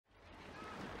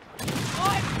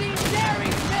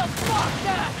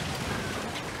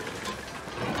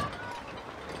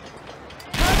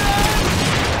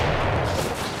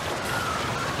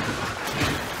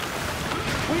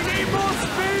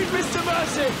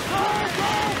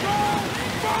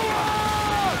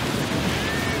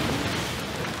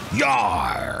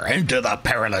Yar! Into the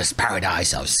perilous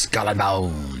paradise of Skull and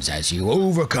Bones as you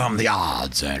overcome the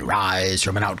odds and rise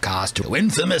from an outcast to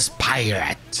infamous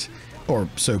pirate. Or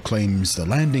so claims the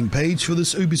landing page for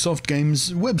this Ubisoft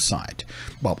game's website.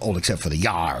 Well, all except for the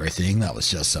Yar thing, that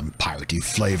was just some piratey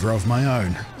flavour of my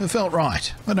own. It felt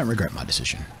right. I don't regret my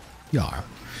decision. Yar.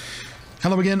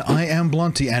 Hello again, I am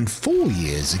Blunty, and 4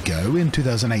 years ago, in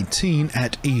 2018,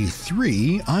 at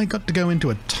E3, I got to go into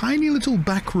a tiny little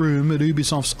back room at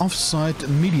Ubisoft's off-site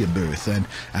media booth and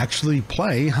actually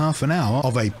play half an hour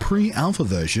of a pre-alpha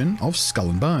version of Skull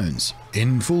and Bones,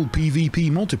 in full PvP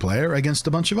multiplayer against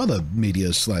a bunch of other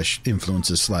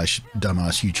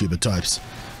media/influencers/dumbass YouTuber types.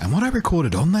 And what I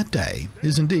recorded on that day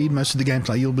is indeed most of the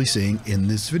gameplay you'll be seeing in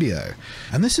this video.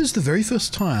 And this is the very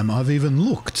first time I've even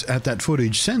looked at that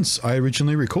footage since I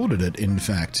originally recorded it, in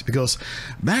fact, because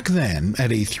back then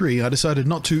at E3 I decided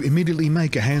not to immediately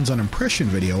make a hands-on impression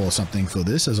video or something for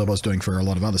this, as I was doing for a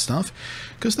lot of other stuff,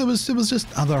 because there was just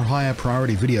other higher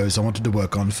priority videos I wanted to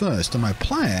work on first, and my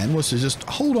plan was to just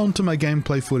hold on to my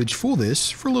gameplay footage for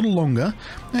this for a little longer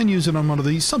and use it on one of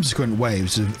the subsequent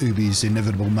waves of Ubi's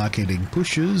inevitable marketing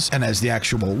pushes and as the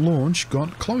actual launch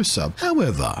got closer.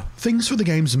 However, things for the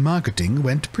game's marketing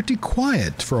went pretty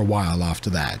quiet for a while after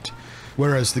that.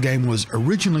 Whereas the game was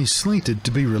originally slated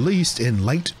to be released in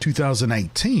late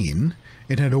 2018,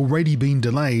 it had already been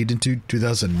delayed into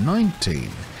 2019.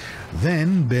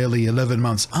 Then, barely 11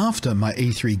 months after my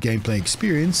E3 gameplay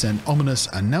experience, an ominous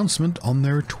announcement on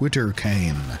their Twitter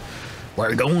came.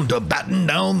 We're going to batten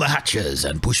down the hatches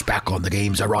and push back on the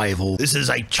game's arrival. This is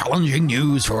a challenging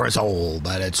news for us all,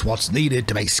 but it's what's needed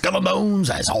to make Skull and Bones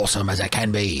as awesome as it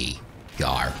can be.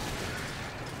 Yar.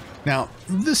 Now,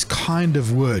 this kind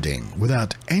of wording,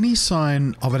 without any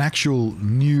sign of an actual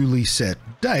newly set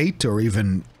date or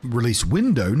even release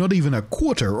window, not even a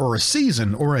quarter or a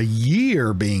season or a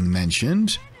year being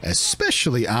mentioned,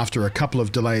 especially after a couple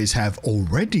of delays have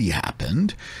already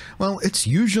happened, well, it's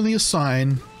usually a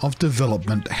sign of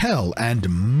development hell, and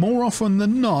more often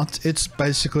than not, it's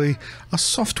basically a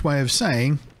soft way of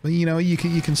saying, well, you know, you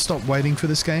can stop waiting for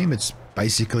this game. It's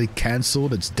basically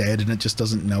cancelled, it's dead, and it just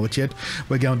doesn't know it yet.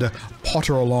 We're going to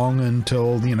potter along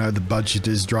until, you know, the budget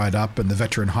is dried up and the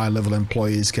veteran high-level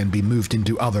employees can be moved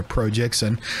into other projects,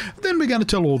 and then we're going to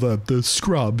tell all the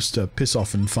scrubs to piss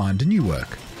off and find new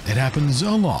work. It happens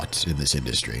a lot in this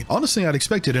industry. Honestly, I'd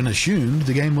expected and assumed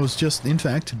the game was just, in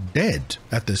fact, dead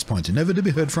at this point and never to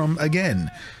be heard from again.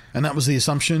 And that was the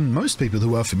assumption most people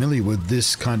who are familiar with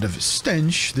this kind of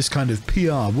stench, this kind of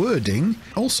PR wording,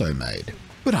 also made.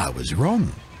 But I was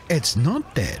wrong. It's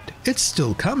not dead. It's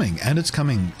still coming, and it's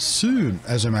coming soon,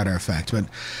 as a matter of fact. But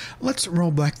let's roll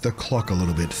back the clock a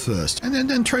little bit first, and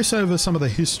then trace over some of the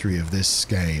history of this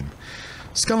game.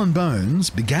 Skull and Bones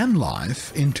began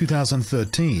life in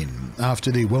 2013,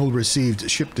 after the well-received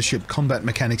ship-to-ship combat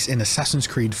mechanics in Assassin's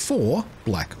Creed 4,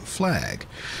 Black Flag.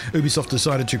 Ubisoft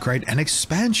decided to create an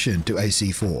expansion to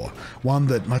AC4, one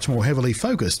that much more heavily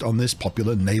focused on this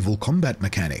popular naval combat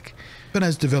mechanic. But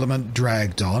as development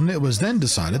dragged on, it was then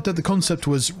decided that the concept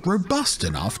was robust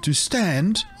enough to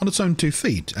stand on its own 2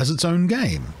 feet as its own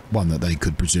game, one that they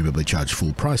could presumably charge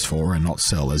full price for and not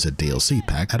sell as a DLC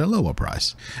pack at a lower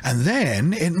price. And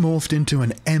then it morphed into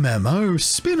an MMO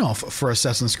spin-off for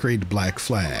Assassin's Creed Black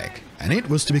Flag, and it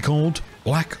was to be called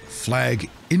Black Flag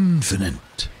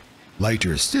Infinite.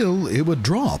 Later still, it would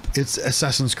drop its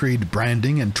Assassin's Creed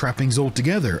branding and trappings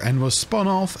altogether and was spun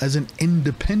off as an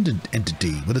independent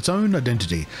entity with its own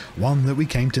identity, one that we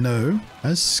came to know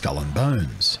as Skull and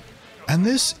Bones. And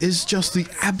this is just the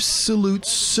absolute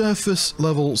surface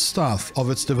level stuff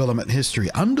of its development history.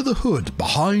 Under the hood,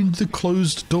 behind the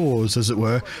closed doors as it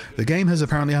were, the game has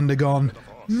apparently undergone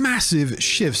massive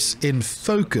shifts in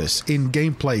focus, in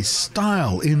gameplay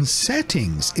style, in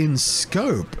settings, in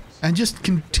scope, and just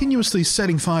continuously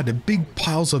setting fire to big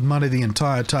piles of money the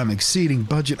entire time, exceeding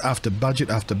budget after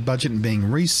budget after budget and being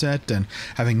reset and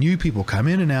having new people come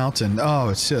in and out, and oh,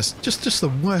 it's just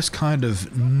the worst kind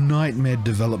of nightmare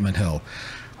development hell.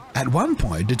 At one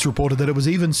point, it's reported that it was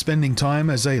even spending time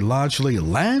as a largely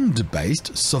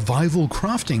land-based survival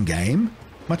crafting game,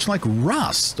 much like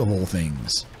Rust of all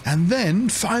things. And then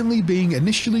finally being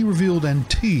initially revealed and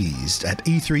teased at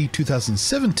E3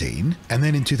 2017, and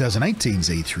then in 2018's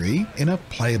E3 in a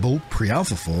playable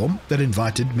pre-alpha form that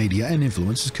invited media and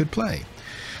influencers could play.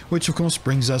 which of course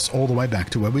brings us all the way back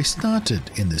to where we started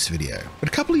in this video. But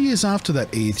a couple of years after that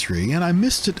E3, and I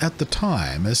missed it at the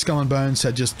time, as Skull and Bones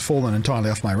had just fallen entirely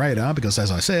off my radar because,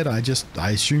 as I said, I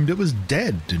assumed it was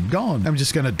dead and gone. I'm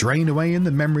just going to drain away in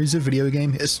the memories of video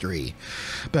game history.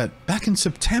 But back in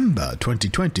September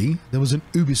 2020, there was an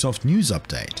Ubisoft news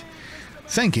update,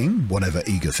 thanking whatever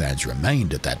eager fans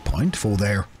remained at that point for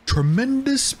their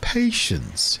tremendous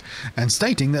patience, and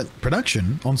stating that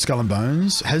production on Skull and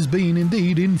Bones has been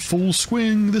indeed in full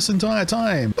swing this entire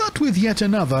time, but with yet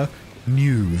another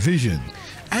new vision.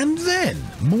 And then,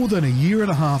 more than a year and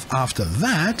a half after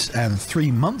that, and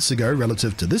 3 months ago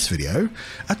relative to this video,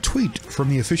 a tweet from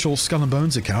the official Skull and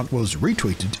Bones account was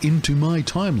retweeted into my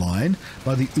timeline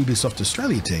by the Ubisoft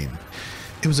Australia team.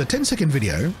 It was a 10-second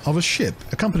video of a ship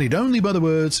accompanied only by the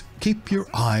words, "Keep your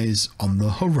eyes on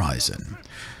the horizon."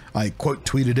 I quote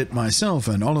tweeted it myself,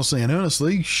 and honestly and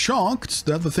earnestly shocked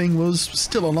that the thing was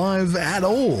still alive at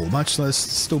all, much less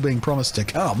still being promised to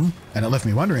come. And it left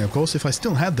me wondering, of course, if I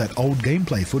still had that old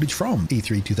gameplay footage from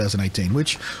E3 2018,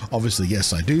 which obviously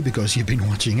yes I do because you've been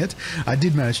watching it. I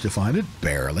did manage to find it,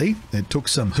 barely. It took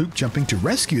some hoop jumping to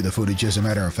rescue the footage, as a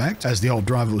matter of fact, as the old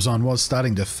drive it was on was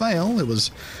starting to fail. It was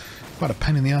quite a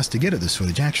pain in the ass to get at this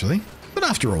footage, actually. But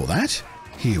after all that,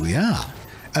 here we are.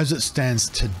 As it stands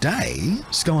today,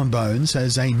 Skull and Bones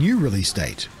has a new release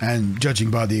date, and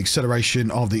judging by the acceleration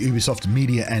of the Ubisoft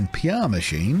media and PR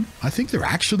machine, I think they're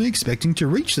actually expecting to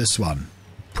reach this one.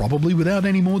 Probably without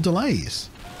any more delays.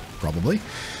 Probably.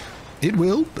 It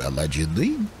will,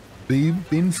 allegedly, be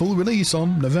in full release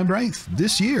on November 8th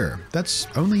this year. That's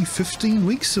only 15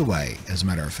 weeks away, as a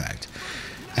matter of fact.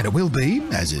 And it will be,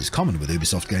 as is common with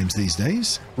Ubisoft games these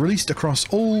days, released across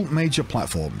all major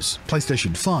platforms: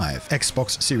 PlayStation 5,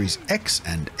 Xbox Series X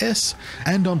and S,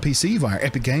 and on PC via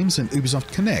Epic Games and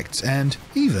Ubisoft Connect, and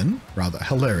even, rather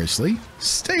hilariously,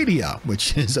 Stadia,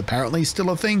 which is apparently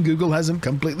still a thing Google hasn't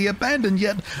completely abandoned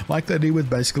yet, like they do with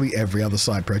basically every other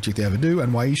side project they ever do,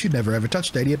 and why you should never ever touch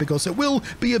Stadia, because it will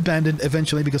be abandoned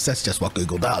eventually, because that's just what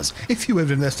Google does. If you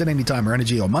ever invested any time or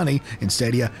energy or money in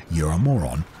Stadia, you're a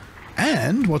moron.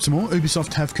 And what's more,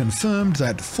 Ubisoft have confirmed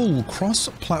that full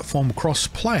cross-platform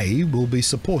cross-play will be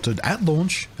supported at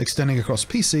launch, extending across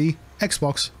PC,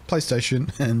 Xbox,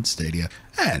 PlayStation, and Stadia.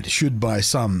 And should by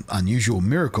some unusual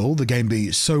miracle the game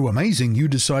be so amazing you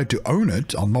decide to own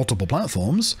it on multiple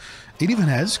platforms, it even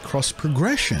has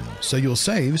cross-progression, so your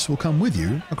saves will come with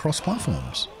you across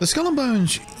platforms. The Skull and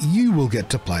Bones you will get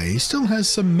to play still has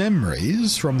some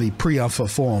memories from the pre-alpha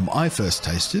form I first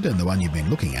tasted and the one you've been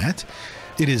looking at.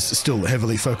 It is still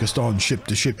heavily focused on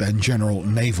ship-to-ship and general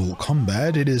naval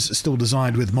combat. It is still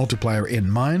designed with multiplayer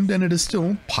in mind, and it is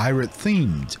still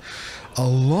pirate-themed. A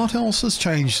lot else has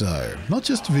changed though, not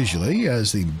just visually,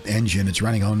 as the engine it's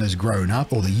running on has grown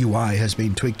up or the UI has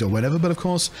been tweaked or whatever, but of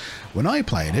course, when I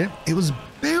played it, it was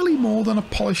barely more than a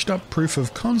polished-up proof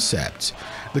of concept.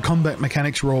 The combat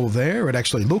mechanics were all there. It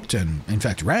actually looked and, in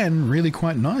fact, ran really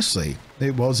quite nicely.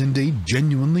 It was indeed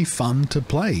genuinely fun to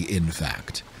play, in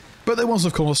fact. But there was,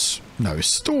 of course, no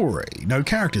story, no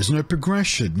characters, no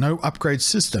progression, no upgrade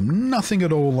system, nothing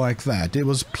at all like that. It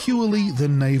was purely the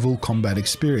naval combat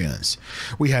experience.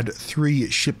 We had 3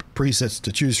 ship presets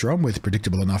to choose from with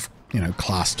predictable enough,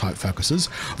 class-type focuses.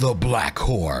 The Black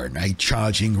Horn, a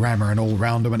charging rammer and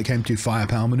all-rounder when it came to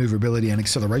firepower, maneuverability and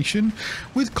acceleration,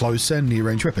 with close and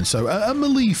near-range weapons, so a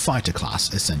melee fighter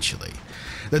class, essentially.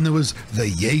 Then there was the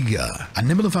Jaeger, a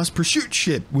nimble-fast pursuit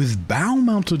ship with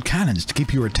bow-mounted cannons to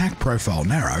keep your attack profile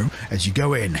narrow as you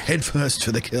go in headfirst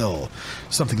for the kill.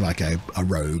 Something like a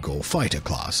rogue or fighter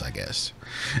class, I guess.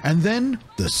 And then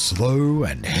the slow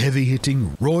and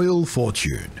heavy-hitting Royal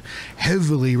Fortune.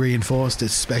 Heavily reinforced,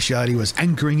 its speciality was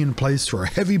anchoring in place for a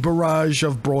heavy barrage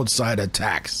of broadside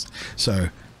attacks. So,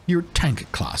 your tank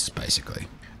class, basically.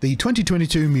 The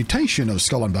 2022 mutation of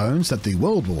Skull and Bones that the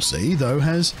world will see, though,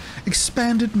 has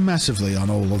expanded massively on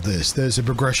all of this. There's a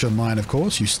progression line, of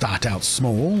course. You start out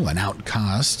small, an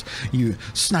outcast. You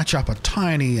snatch up a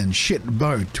tiny and shit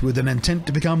boat with an intent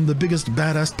to become the biggest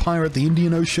badass pirate the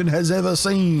Indian Ocean has ever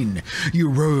seen. You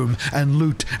roam and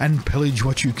loot and pillage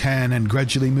what you can and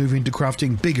gradually move into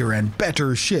crafting bigger and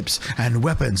better ships and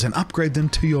weapons and upgrade them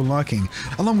to your liking,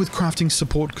 along with crafting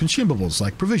support consumables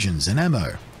like provisions and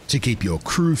ammo, to keep your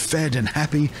crew fed and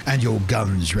happy and your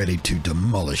guns ready to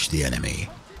demolish the enemy.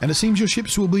 And it seems your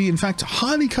ships will be, in fact,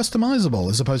 highly customizable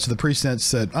as opposed to the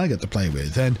presets that I get to play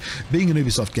with. And being an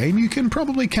Ubisoft game, you can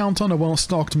probably count on a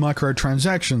well-stocked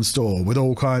microtransaction store with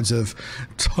all kinds of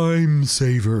time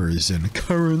savers and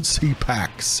currency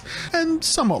packs. And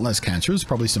somewhat less cancerous,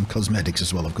 probably some cosmetics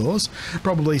as well, of course.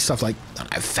 Probably stuff like, I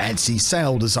don't know, fancy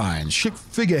sail designs, ship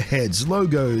figureheads,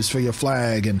 logos for your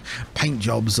flag, and paint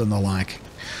jobs and the like.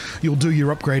 You'll do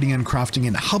your upgrading and crafting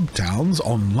in hub towns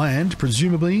on land,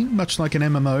 presumably, much like an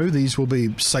MMO. These will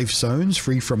be safe zones,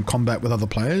 free from combat with other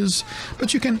players,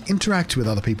 but you can interact with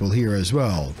other people here as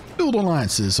well. Build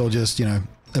alliances or just,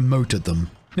 emote at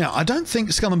them. Now, I don't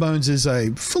think Skull and Bones is a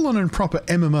full-on and proper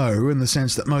MMO in the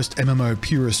sense that most MMO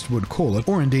purists would call it,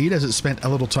 or indeed, as it spent a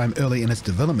little time early in its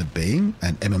development being,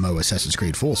 an MMO Assassin's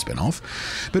Creed 4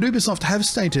 spin-off, but Ubisoft have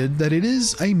stated that it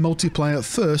is a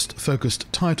multiplayer-first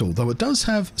focused title, though it does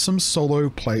have some solo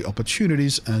play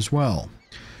opportunities as well.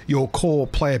 Your core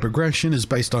player progression is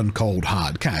based on cold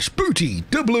hard cash, booty,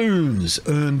 doubloons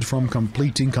earned from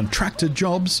completing contracted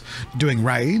jobs, doing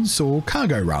raids or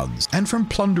cargo runs, and from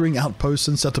plundering outposts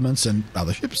and settlements and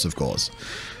other ships, of course.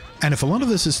 And if a lot of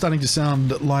this is starting to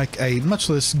sound like a much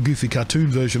less goofy cartoon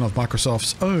version of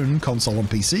Microsoft's own console and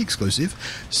PC exclusive,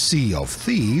 Sea of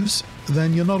Thieves,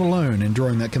 then you're not alone in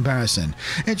drawing that comparison.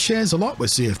 It shares a lot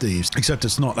with Sea of Thieves, except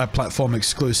it's not a platform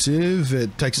exclusive.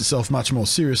 It takes itself much more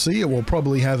seriously. It will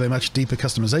probably have a much deeper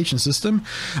customization system,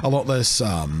 a lot less,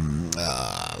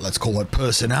 let's call it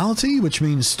personality, which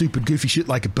means stupid goofy shit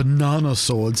like banana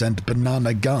swords and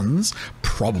banana guns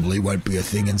probably won't be a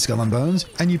thing in Skull and Bones,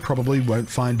 and you probably won't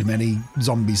find many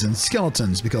zombies and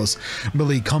skeletons because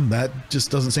melee combat just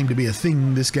doesn't seem to be a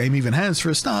thing this game even has for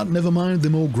a start, never mind the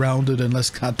more grounded and less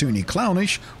cartoony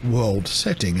clownish world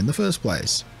setting in the first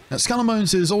place. Now, Skull and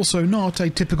Bones is also not a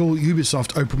typical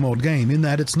Ubisoft open world game in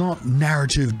that it's not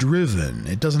narrative driven.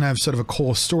 It doesn't have sort of a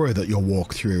core story that you'll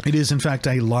walk through. It is in fact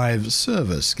a live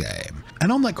service game. And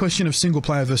on that question of single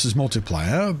player versus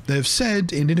multiplayer, they've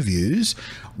said in interviews,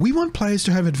 we want players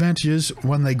to have advantages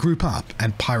when they group up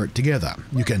and pirate together.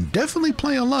 You can definitely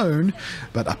play alone,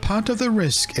 but a part of the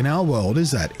risk in our world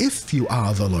is that if you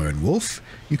are the lone wolf,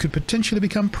 you could potentially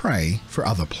become prey for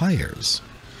other players.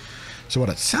 So what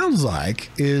it sounds like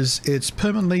is it's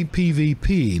permanently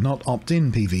PvP, not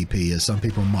opt-in PvP as some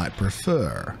people might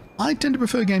prefer. I tend to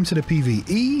prefer games that are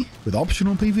PvE with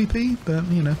optional PvP, but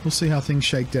we'll see how things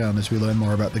shake down as we learn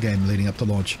more about the game leading up to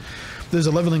launch. There's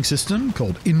a leveling system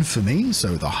called Infamy,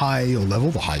 so the higher your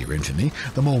level, the higher your infamy,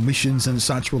 the more missions and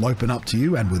such will open up to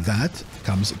you, and with that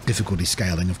comes difficulty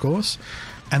scaling, of course.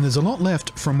 And there's a lot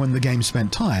left from when the game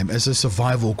spent time as a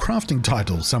survival crafting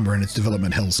title somewhere in its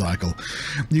development hell cycle.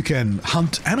 You can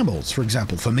hunt animals, for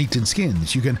example, for meat and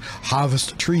skins. You can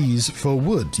harvest trees for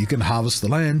wood. You can harvest the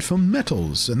land for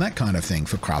metals and that kind of thing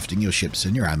for crafting your ships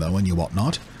and your ammo and your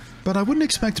whatnot. But I wouldn't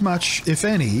expect much, if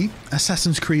any,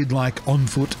 Assassin's Creed-like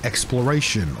on-foot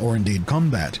exploration or indeed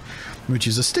combat, which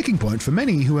is a sticking point for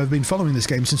many who have been following this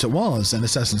game since it was an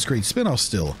Assassin's Creed spin-off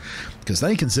still, because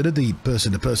they consider the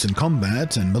person-to-person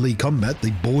combat and melee combat, the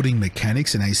boarding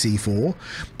mechanics in AC4,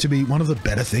 to be one of the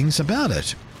better things about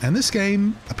it. And this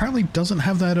game apparently doesn't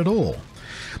have that at all.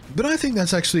 But I think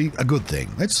that's actually a good thing.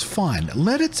 It's fine.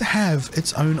 Let it have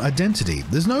its own identity.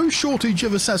 There's no shortage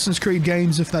of Assassin's Creed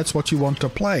games if that's what you want to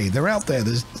play. They're out there.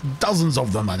 There's dozens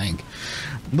of them, I think.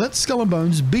 Let Skull and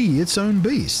Bones be its own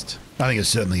beast. I think it's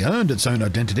certainly earned its own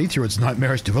identity through its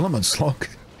nightmarish development slog.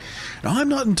 Now, I'm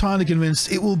not entirely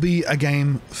convinced it will be a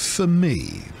game for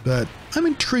me, but I'm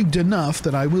intrigued enough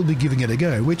that I will be giving it a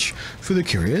go, which, for the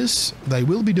curious, they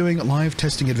will be doing live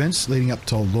testing events leading up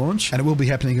to launch, and it will be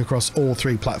happening across all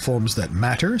three platforms that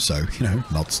matter, so,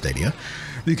 not Stadia.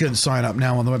 You can sign up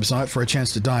now on the website for a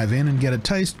chance to dive in and get a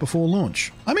taste before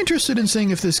launch. I'm interested in seeing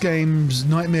if this game's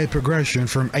nightmare progression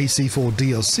from AC4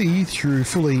 DLC through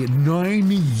fully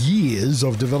 9 years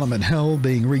of development hell,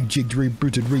 being rejigged,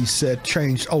 rebooted, reset,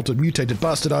 changed, altered, mutated,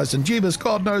 bastardized, and Jeebus,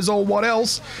 God knows all what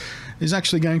else, is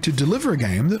actually going to deliver a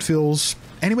game that feels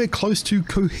anywhere close to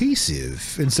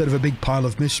cohesive, instead of a big pile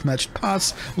of mismatched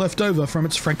parts left over from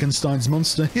its Frankenstein's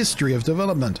monster history of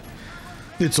development.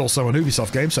 It's also an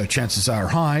Ubisoft game, so chances are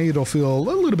high it'll feel a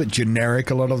little bit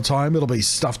generic a lot of the time. It'll be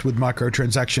stuffed with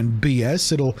microtransaction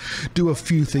BS. It'll do a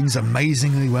few things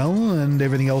amazingly well, and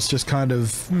everything else just kind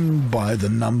of by the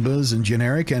numbers and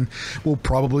generic, and we'll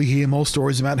probably hear more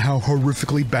stories about how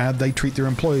horrifically bad they treat their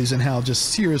employees and how just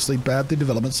seriously bad the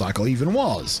development cycle even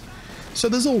was. So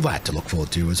there's all that to look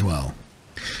forward to as well.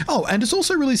 Oh, and it's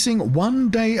also releasing one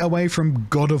day away from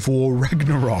God of War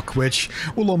Ragnarok, which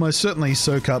will almost certainly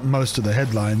soak up most of the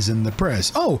headlines in the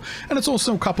press. Oh, and it's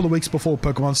also a couple of weeks before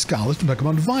Pokemon Scarlet and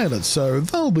Pokemon Violet, so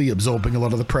they'll be absorbing a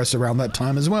lot of the press around that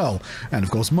time as well. And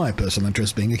of course, my personal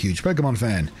interest being a huge Pokemon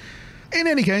fan. In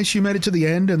any case, you made it to the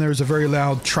end, and there is a very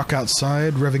loud truck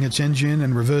outside, revving its engine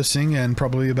and reversing, and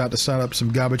probably about to start up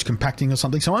some garbage compacting or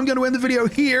something. So I'm going to end the video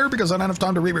here, because I don't have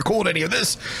time to re-record any of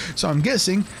this. So I'm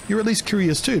guessing you're at least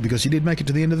curious too, because you did make it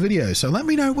to the end of the video. So let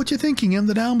me know what you're thinking in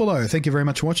the down below. Thank you very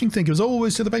much for watching. Thank you as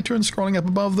always to the patrons scrolling up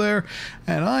above there.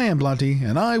 And I am Blunty,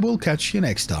 and I will catch you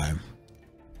next time.